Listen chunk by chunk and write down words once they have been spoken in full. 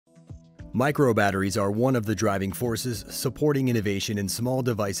Microbatteries are one of the driving forces supporting innovation in small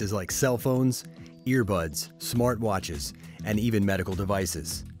devices like cell phones, earbuds, smartwatches, and even medical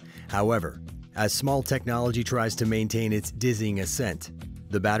devices. However, as small technology tries to maintain its dizzying ascent,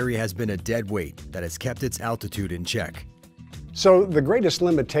 the battery has been a dead weight that has kept its altitude in check. So the greatest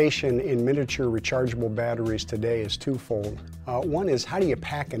limitation in miniature rechargeable batteries today is twofold. One is, how do you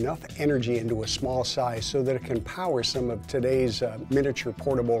pack enough energy into a small size so that it can power some of today's miniature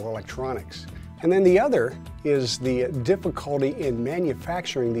portable electronics? And then the other is the difficulty in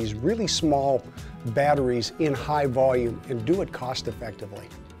manufacturing these really small batteries in high volume and do it cost effectively.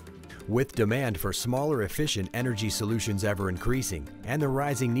 With demand for smaller, efficient energy solutions ever increasing and the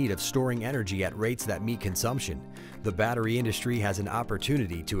rising need of storing energy at rates that meet consumption, the battery industry has an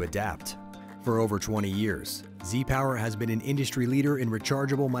opportunity to adapt. For over 20 years, ZPower has been an industry leader in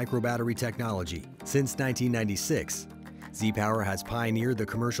rechargeable microbattery technology. Since 1996, ZPower has pioneered the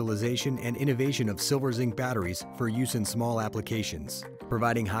commercialization and innovation of silver-zinc batteries for use in small applications,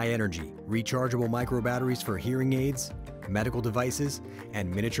 providing high-energy, rechargeable microbatteries for hearing aids, medical devices, and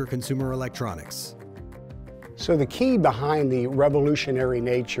miniature consumer electronics. So the key behind the revolutionary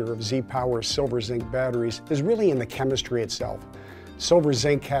nature of ZPower's silver-zinc batteries is really in the chemistry itself.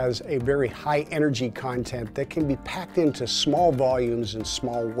 Silver-zinc has a very high energy content that can be packed into small volumes and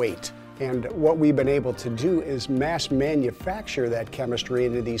small weight. And what we've been able to do is mass manufacture that chemistry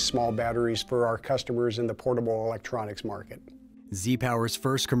into these small batteries for our customers in the portable electronics market. ZPower's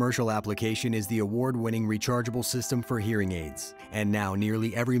first commercial application is the award-winning rechargeable system for hearing aids. And now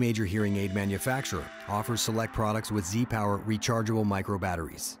nearly every major hearing aid manufacturer offers select products with ZPower rechargeable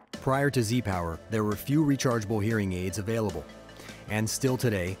microbatteries. Prior to ZPower, there were few rechargeable hearing aids available. And still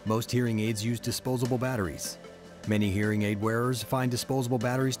today, most hearing aids use disposable batteries. Many hearing aid wearers find disposable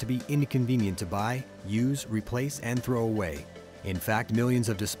batteries to be inconvenient to buy, use, replace, and throw away. In fact, millions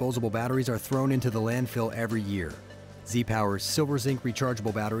of disposable batteries are thrown into the landfill every year. ZPower's silver-zinc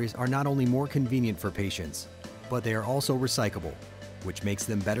rechargeable batteries are not only more convenient for patients, but they are also recyclable, which makes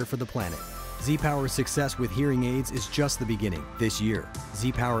them better for the planet. ZPower's success with hearing aids is just the beginning. This year,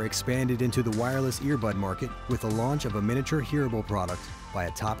 ZPower expanded into the wireless earbud market with the launch of a miniature hearable product by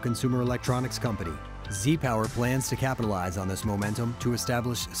a top consumer electronics company. ZPower plans to capitalize on this momentum to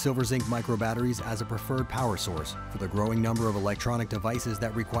establish silver-zinc microbatteries as a preferred power source for the growing number of electronic devices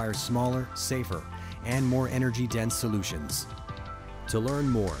that require smaller, safer, and more energy-dense solutions. To learn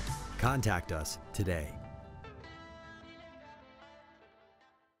more, contact us today.